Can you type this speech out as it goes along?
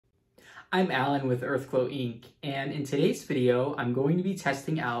I'm Alan with Earthglow Inc. and in today's video I'm going to be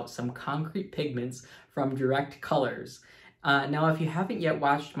testing out some concrete pigments from Direct Colors. Now if you haven't yet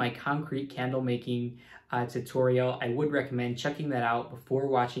watched my concrete candle making tutorial, I would recommend checking that out before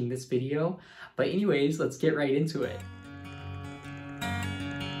watching this video. But anyways, let's get right into it.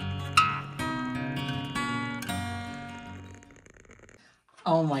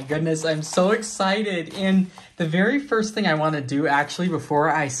 Oh my goodness, I'm so excited. And the very first thing I want to do actually before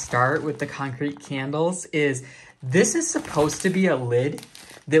I start with the concrete candles is this is supposed to be a lid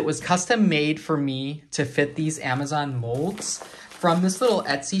that was custom made for me to fit these Amazon molds from this little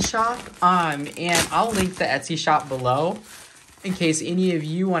Etsy shop. And I'll link the Etsy shop below in case any of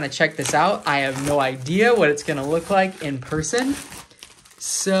you want to check this out. I have no idea what it's going to look like in person.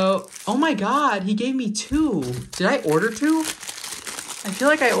 So, oh my God, he gave me two. Did I order two? I feel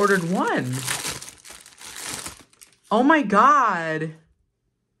like I ordered one. Oh my God.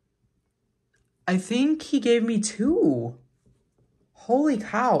 I think he gave me two. Holy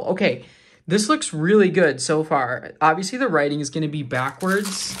cow. Okay, this looks really good so far. Obviously the writing is going to be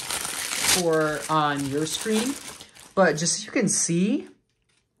backwards for on your screen, but just so you can see,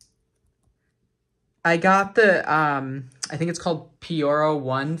 I got the, I think it's called Pioro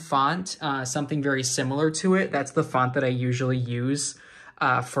 1 font, something very similar to it. That's the font that I usually use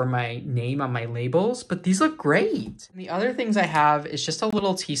for my name on my labels, but these look great. And the other things I have is just a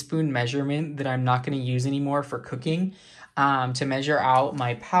little teaspoon measurement that I'm not going to use anymore for cooking to measure out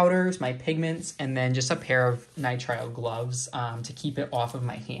my powders, my pigments, and then just a pair of nitrile gloves to keep it off of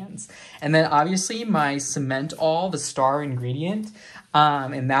my hands. And then obviously my cement all, the star ingredient,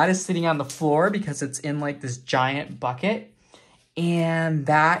 and that is sitting on the floor because it's in like this giant bucket. And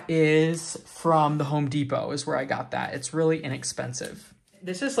that is from the Home Depot is where I got that. It's really inexpensive.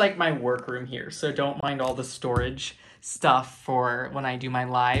 This is like my workroom here, so don't mind all the storage stuff for when I do my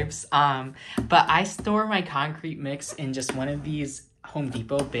lives. But I store my concrete mix in just one of these Home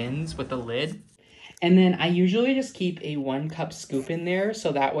Depot bins with a lid. And then I usually just keep a 1 cup scoop in there,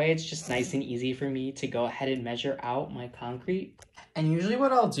 so that way it's just nice and easy for me to go ahead and measure out my concrete. And usually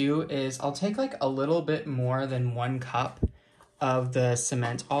what I'll do is I'll take like a little bit more than 1 cup of the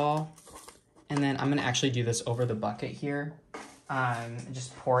cement all, and then I'm gonna actually do this over the bucket here.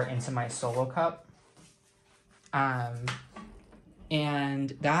 Just pour it into my solo cup. And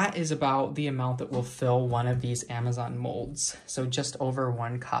that is about the amount that will fill one of these Amazon molds. So just over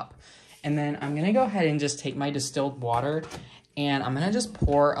 1 cup. And then I'm gonna go ahead and just take my distilled water and I'm gonna just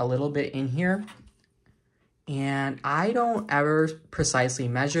pour a little bit in here. And I don't ever precisely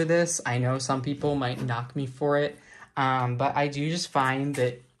measure this. I know some people might knock me for it, but I do just find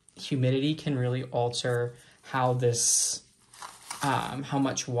that humidity can really alter how this how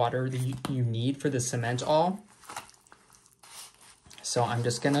much water you need for the cement all. So I'm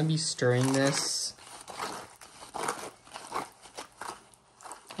just gonna be stirring this.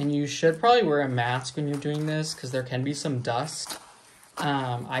 And you should probably wear a mask when you're doing this because there can be some dust.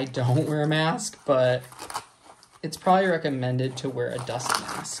 I don't wear a mask, but it's probably recommended to wear a dust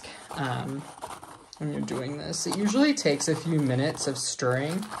mask when you're doing this. It usually takes a few minutes of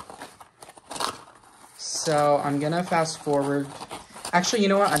stirring. So I'm gonna fast forward. Actually, you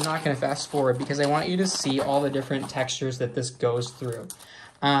know what? I'm not gonna fast forward because I want you to see all the different textures that this goes through.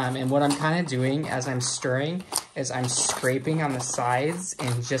 And what I'm kind of doing as I'm stirring is I'm scraping on the sides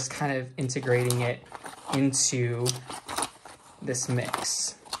and just kind of integrating it into this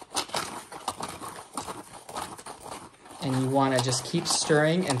mix. And you want to just keep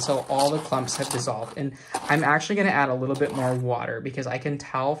stirring until all the clumps have dissolved. And I'm actually going to add a little bit more water because I can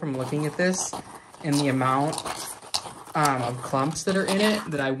tell from looking at this and the amount of clumps that are in it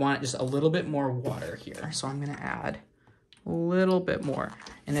that I want just a little bit more water here. So I'm going to add a little bit more.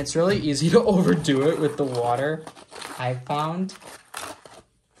 And it's really easy to overdo it with the water, I found.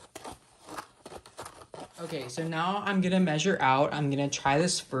 Okay, so now I'm going to measure out. I'm going to try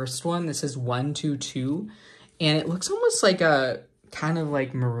this first one. This is 122. And it looks almost like a kind of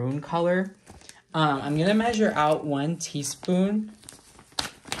like maroon color. I'm gonna measure out 1 teaspoon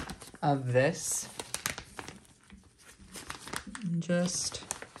of this. And just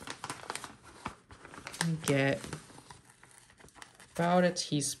get about a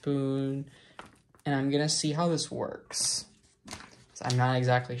teaspoon. And I'm gonna see how this works. So I'm not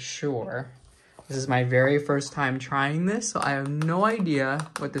exactly sure. This is my very first time trying this, so I have no idea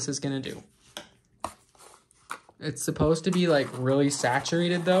what this is gonna do. It's supposed to be like really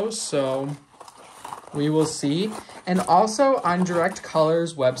saturated though, so we will see. And also on Direct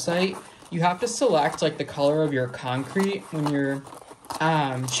Colors website, you have to select like the color of your concrete when you're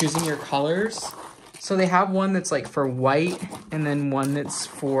choosing your colors. So they have one that's like for white and then one that's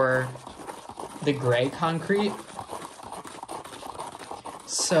for the gray concrete.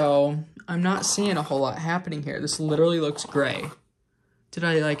 So I'm not seeing a whole lot happening here. This literally looks gray. Did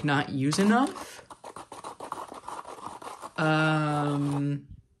I like not use enough?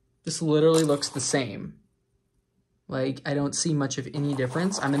 This literally looks the same. Like, I don't see much of any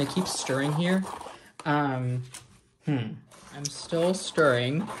difference. I'm gonna keep stirring here. I'm still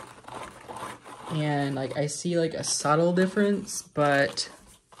stirring. And like, I see like a subtle difference, but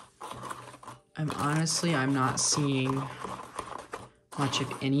I'm not seeing much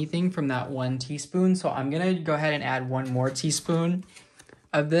of anything from that 1 teaspoon. So I'm gonna go ahead and add 1 more teaspoon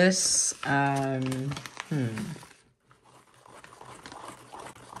of this.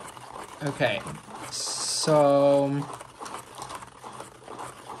 Okay, so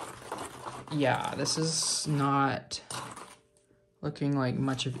yeah, this is not looking like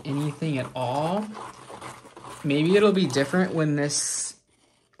much of anything at all. Maybe it'll be different when this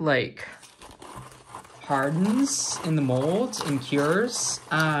like hardens in the mold and cures,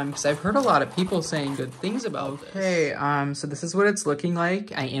 because I've heard a lot of people saying good things about this. Okay, so this is what it's looking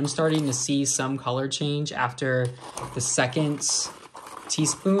like. I am starting to see some color change after the 2nd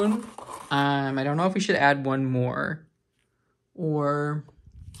teaspoon. I don't know if we should add 1 more, or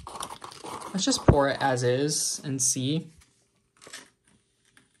let's just pour it as is and see.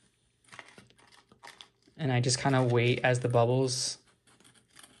 And I just kind of wait as the bubbles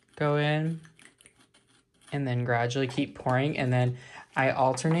go in, and then gradually keep pouring. And then I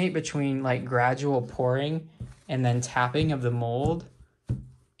alternate between like gradual pouring and then tapping of the mold.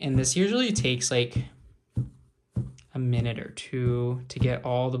 And this usually takes like a minute or 2 to get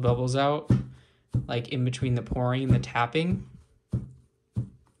all the bubbles out, like in between the pouring and the tapping.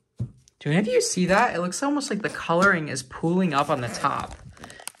 Do any of you see that? It looks almost like the coloring is pooling up on the top.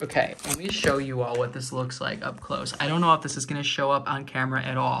 Okay, let me show you all what this looks like up close. I don't know if this is gonna show up on camera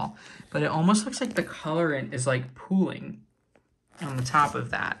at all, but it almost looks like the colorant is like pooling on the top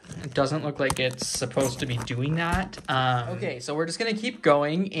of that. It doesn't look like it's supposed to be doing that. Okay, so we're just gonna keep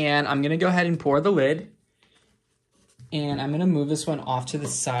going, and I'm gonna go ahead and pour the lid. And I'm gonna move this one off to the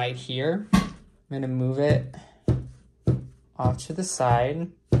side here. I'm gonna move it off to the side.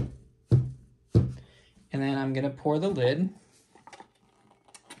 And then I'm gonna pour the lid.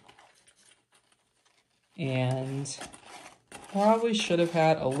 And probably should have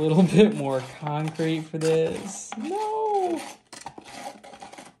had a little bit more concrete for this. No! I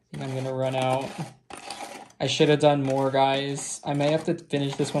think I'm gonna run out. I should have done more, guys. I may have to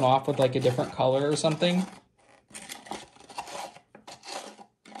finish this one off with like a different color or something.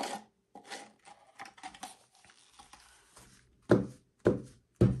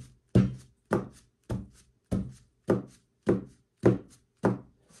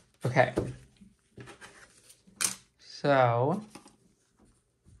 Okay, so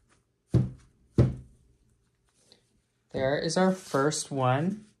there is our first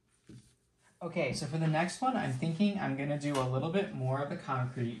one. Okay, so for the next one, I'm thinking I'm gonna do a little bit more of the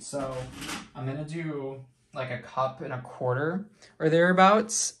concrete. So I'm gonna do like 1.25 cups or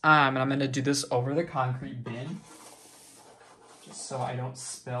thereabouts. And I'm gonna do this over the concrete bin, just so I don't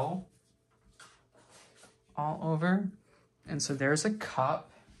spill all over. And so there's a cup.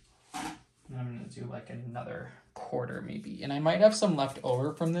 And I'm gonna do like another 1/4 maybe. And I might have some left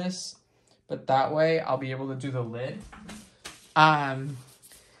over from this, but that way I'll be able to do the lid.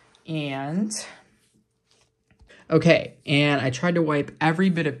 Okay, and I tried to wipe every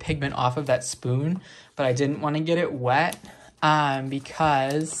bit of pigment off of that spoon, but I didn't want to get it wet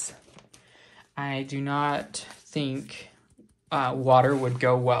because I do not think water would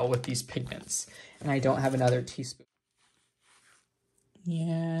go well with these pigments. And I don't have another teaspoon.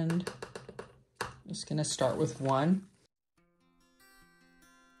 And I'm just gonna start with 1.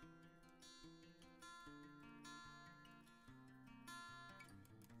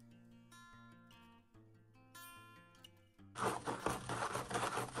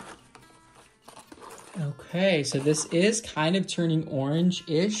 Okay, so this is kind of turning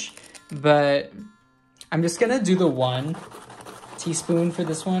orange-ish, but I'm just gonna do the 1 teaspoon for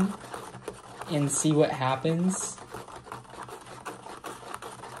this one and see what happens.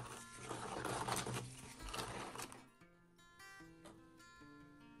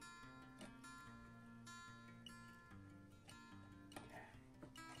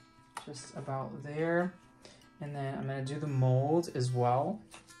 Just about there. And then I'm gonna do the mold as well.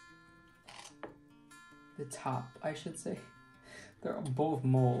 The top, I should say. They're both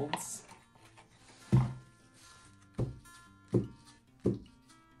molds.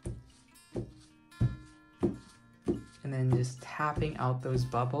 And then just tapping out those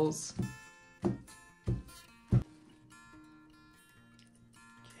bubbles.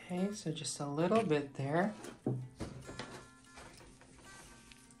 Okay, so just a little bit there. And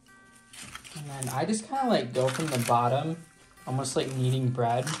then I just kind of like go from the bottom, almost like kneading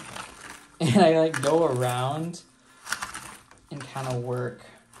bread. And I like go around and kind of work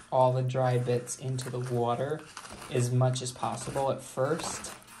all the dry bits into the water as much as possible at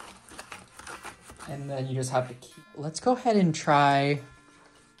first. And then you just have to keep... Let's go ahead and try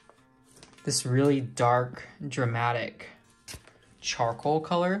this really dark, dramatic charcoal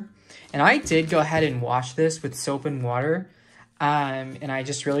color. And I did go ahead and wash this with soap and water. And I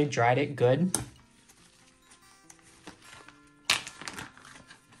just really dried it good.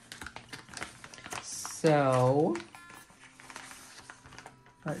 So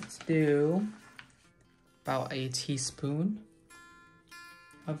let's do about a teaspoon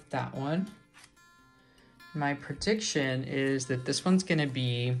of that one. My prediction is that this one's gonna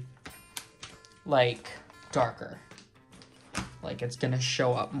be like darker. Like it's gonna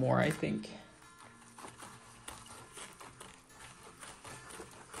show up more, I think.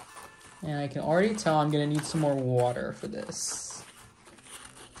 And I can already tell I'm gonna need some more water for this.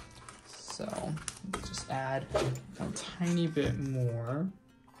 So just add a tiny bit more.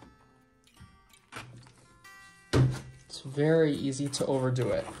 It's very easy to overdo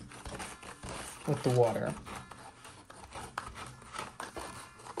it with the water.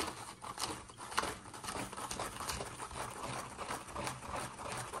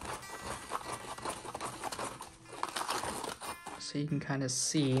 So you can kind of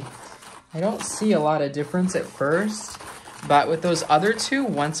see, I don't see a lot of difference at first, but with those other two,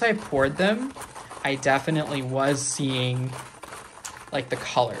 once I poured them, I definitely was seeing like the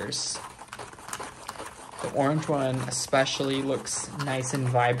colors. The orange one especially looks nice and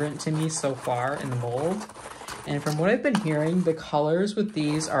vibrant to me so far in the mold. And from what I've been hearing, the colors with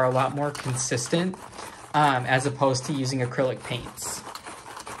these are a lot more consistent as opposed to using acrylic paints.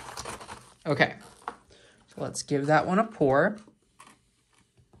 Okay, so let's give that one a pour.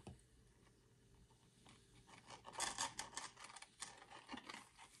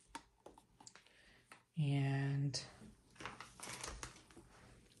 And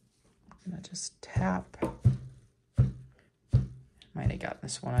I'm gonna just tap. Might have gotten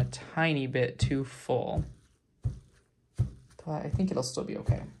this one a tiny bit too full, but I think it'll still be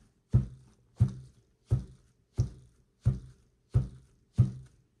okay.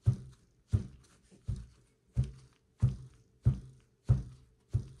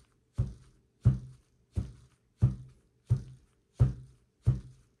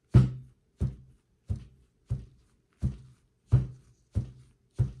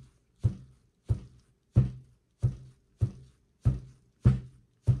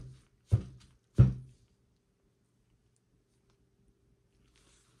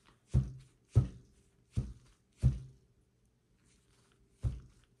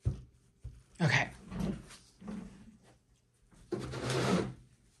 Okay.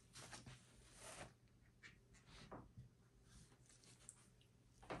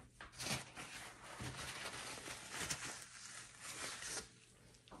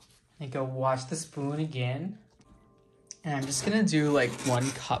 I go wash the spoon again. And I'm just gonna do like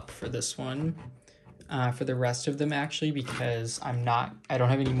 1 cup for this one. For the rest of them actually, because I don't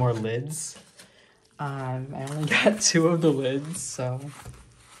have any more lids. I only got 2 of the lids, so.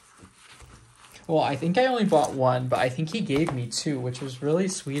 Well, I think I only bought 1, but I think he gave me 2, which was really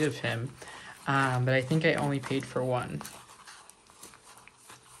sweet of him. But I think I only paid for 1.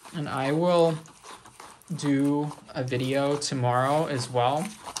 And I will do a video tomorrow as well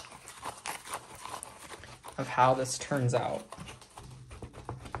of how this turns out.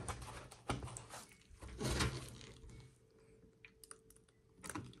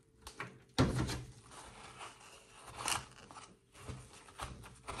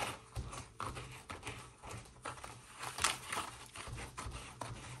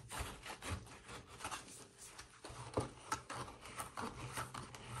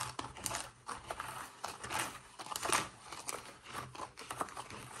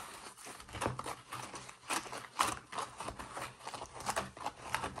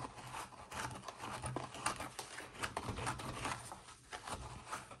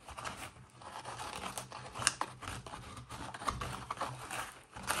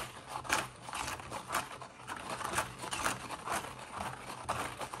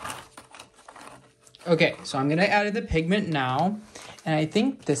 Okay, so I'm gonna add the pigment now, and I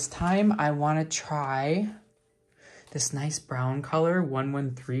think this time I wanna try this nice brown color,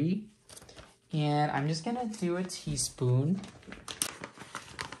 113, and I'm just gonna do a teaspoon.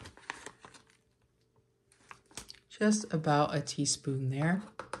 Just about a teaspoon there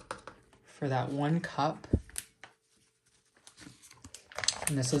for that 1 cup.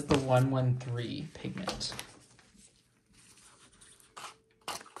 And this is the 113 pigment.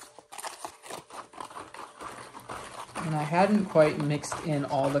 And I hadn't quite mixed in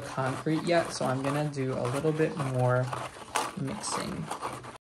all the concrete yet, so I'm gonna do a little bit more mixing.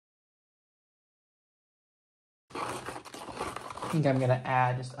 I think I'm gonna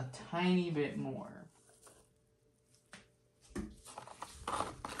add just a tiny bit more.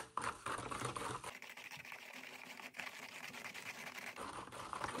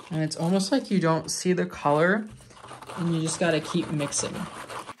 And it's almost like you don't see the color, and you just gotta keep mixing.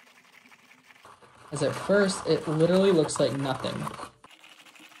 As at first, it literally looks like nothing.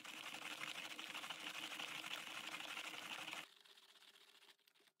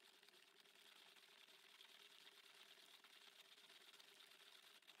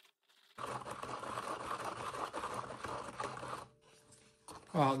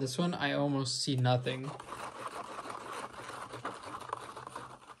 Wow, this one I almost see nothing.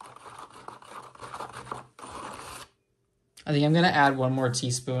 I think I'm gonna add 1 more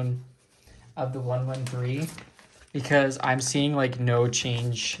teaspoon of the 113 because I'm seeing like no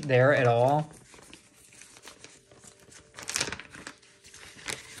change there at all.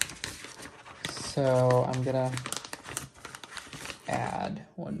 So I'm gonna add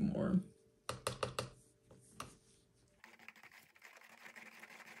 1 more.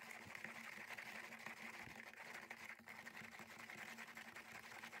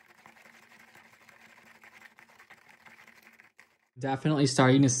 Definitely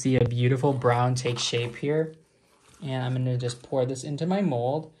starting to see a beautiful brown take shape here. And I'm gonna just pour this into my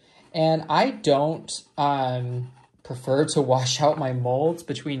mold. And I don't prefer to wash out my molds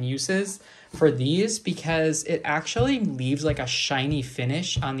between uses for these because it actually leaves like a shiny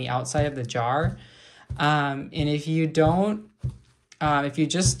finish on the outside of the jar. And if you don't, if you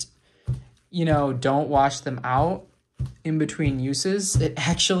just, you know, don't wash them out in between uses, it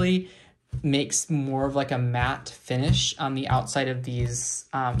actually makes more of like a matte finish on the outside of these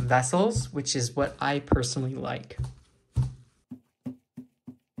vessels, which is what I personally like.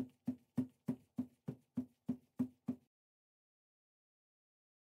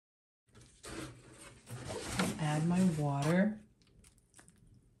 Add my water.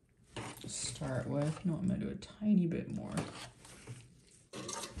 Start with, no, I'm gonna do a tiny bit more.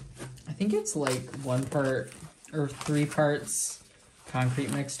 I think it's like 1 part or 3 parts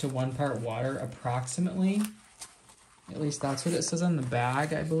concrete mix to 1 part water approximately. At least that's what it says on the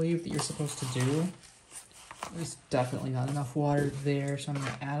bag, I believe, that you're supposed to do. There's definitely not enough water there, so I'm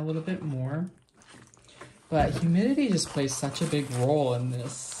gonna add a little bit more. But humidity just plays such a big role in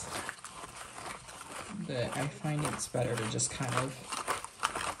this that I find it's better to just kind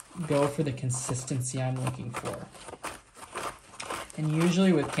of go for the consistency I'm looking for. And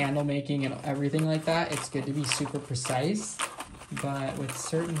usually with candle making and everything like that, it's good to be super precise. But with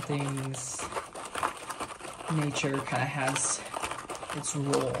certain things, nature kind of has its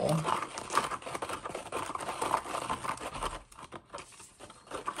role.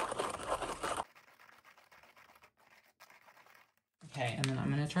 Okay, and then I'm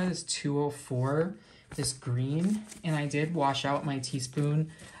gonna try this 204, this green, and I did wash out my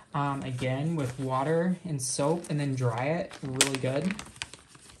teaspoon again with water and soap and then dry it really good.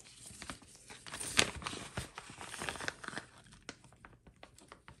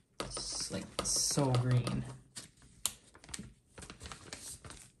 It's like so green.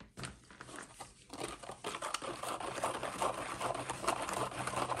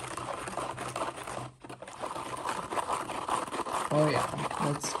 Oh yeah,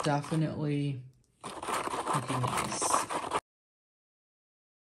 that's definitely looking nice.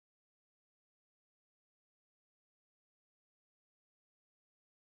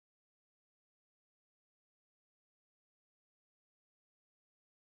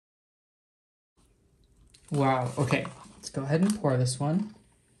 Wow, okay, let's go ahead and pour this one.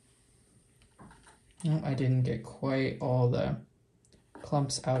 No, I didn't get quite all the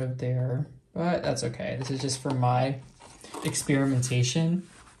clumps out of there, but that's okay. This is just for my experimentation.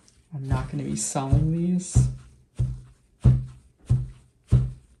 I'm not going to be selling these.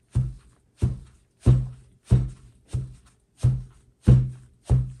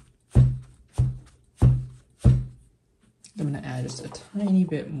 I'm going to add just a tiny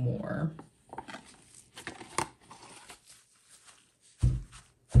bit more.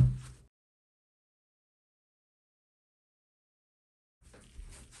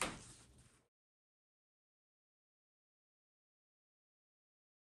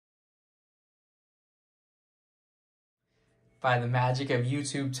 By the magic of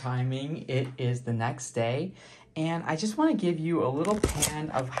YouTube timing, it is the next day, and I just want to give you a little pan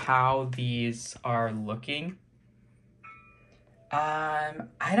of how these are looking.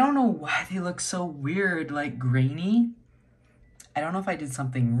 I don't know why they look so weird, like grainy. I don't know if I did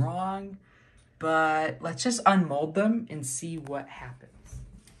something wrong, but let's just unmold them and see what happens.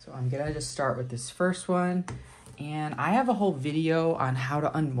 So I'm gonna just start with this first one, and I have a whole video on how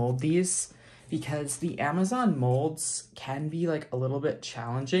to unmold these because the Amazon molds can be like a little bit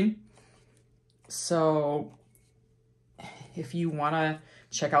challenging. So if you wanna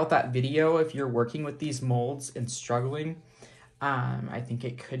check out that video, if you're working with these molds and struggling, I think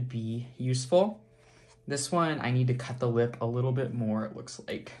it could be useful. This one, I need to cut the lip a little bit more, it looks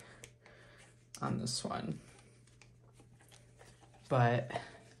like, on this one. But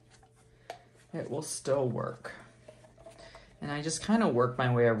it will still work. And I just kind of work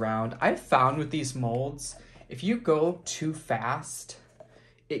my way around. I've found with these molds, if you go too fast,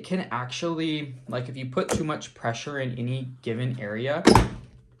 it can actually, like if you put too much pressure in any given area,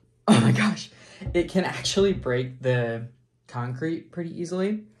 oh my gosh, it can actually break the concrete pretty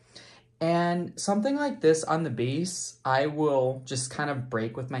easily. And something like this on the base, I will just kind of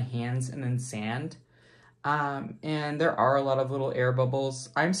break with my hands and then sand. And there are a lot of little air bubbles.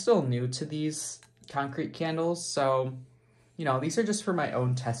 I'm still new to these concrete candles, so, you know, these are just for my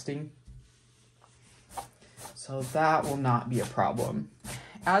own testing. So that will not be a problem.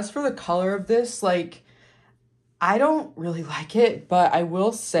 As for the color of this, like, I don't really like it, but I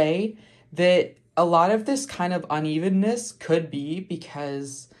will say that a lot of this kind of unevenness could be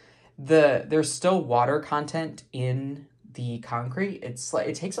because there's still water content in the concrete. It's like,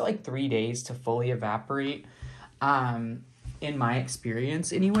 it takes like 3 days to fully evaporate, in my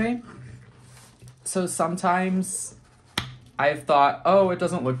experience anyway. So sometimes I've thought, oh, it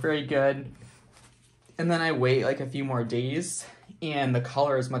doesn't look very good. And then I wait like a few more days and the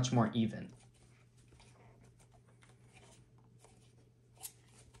color is much more even.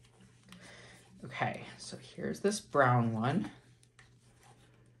 Okay, so here's this brown one.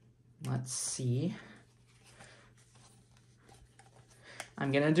 Let's see.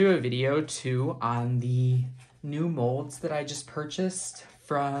 I'm gonna do a video too on the new molds that I just purchased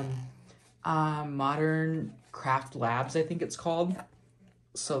from Modern Craft Labs, I think it's called,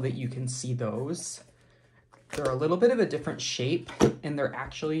 so that you can see those. They're a little bit of a different shape and they're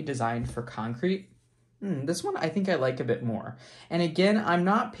actually designed for concrete. This one I think I like a bit more. And again, I'm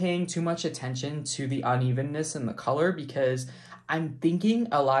not paying too much attention to the unevenness in the color because I'm thinking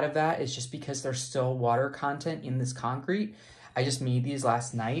a lot of that is just because there's still water content in this concrete. I just made these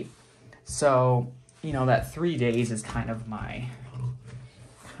last night. So, you know, that 3 days is kind of my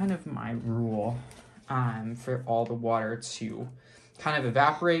rule for all the water to kind of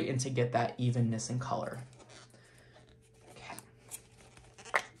evaporate and to get that evenness in color.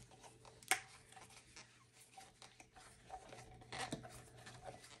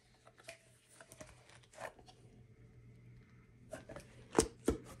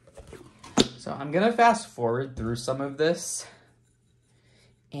 So I'm gonna fast forward through some of this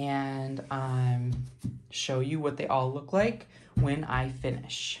and show you what they all look like when I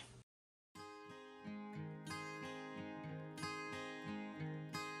finish.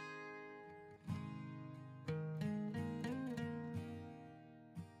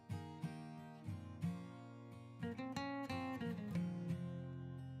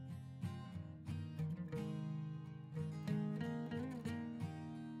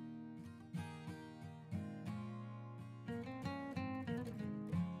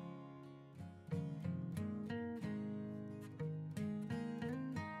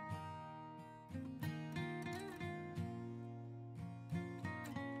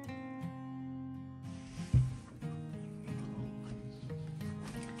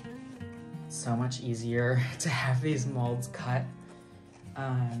 So much easier to have these molds cut.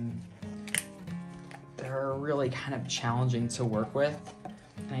 They're really kind of challenging to work with,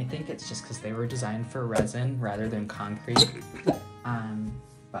 and I think it's just because they were designed for resin rather than concrete.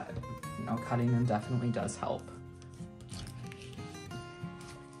 But you know, cutting them definitely does help.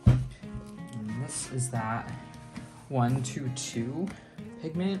 And this is that 122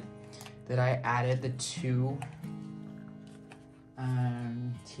 pigment that I added the 2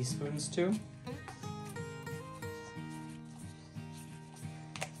 teaspoons to.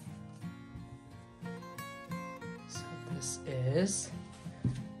 So this is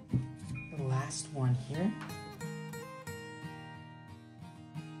the last one here.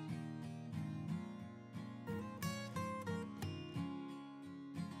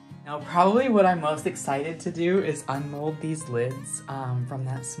 Now probably what I'm most excited to do is unmold these lids from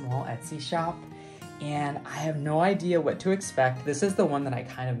that small Etsy shop. And I have no idea what to expect. This is the one that I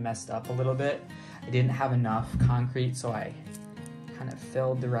kind of messed up a little bit. I didn't have enough concrete, so I kind of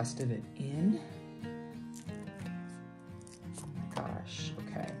filled the rest of it in.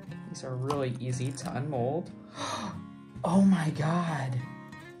 These are really easy to unmold. Oh my God.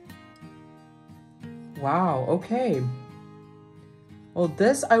 Wow, okay. Well,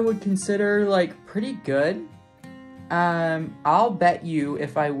 this I would consider like pretty good. I'll bet you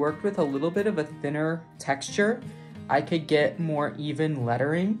if I worked with a little bit of a thinner texture, I could get more even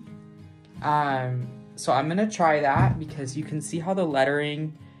lettering. So I'm gonna try that because you can see how the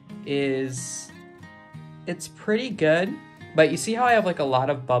lettering is, it's pretty good, but you see how I have like a lot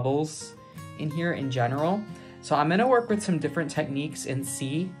of bubbles in here in general. So I'm gonna work with some different techniques and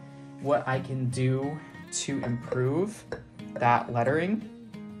see what I can do to improve that lettering.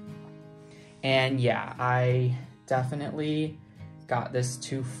 And yeah, I definitely got this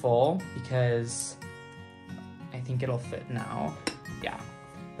too full because I think it'll fit now. Yeah,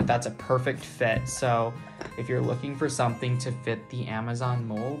 but that's a perfect fit. So if you're looking for something to fit the Amazon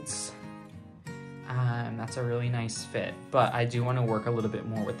molds, that's a really nice fit, but I do want to work a little bit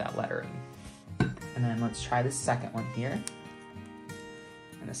more with that lettering. And then let's try the second one here.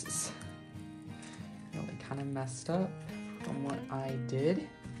 And this is really kind of messed up from what I did.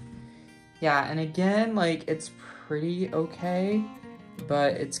 Yeah, and again, like it's pretty okay,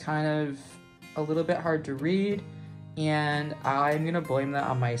 but it's kind of a little bit hard to read, and I'm gonna blame that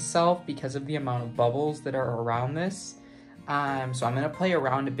on myself because of the amount of bubbles that are around this. So I'm gonna play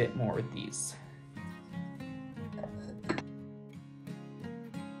around a bit more with these.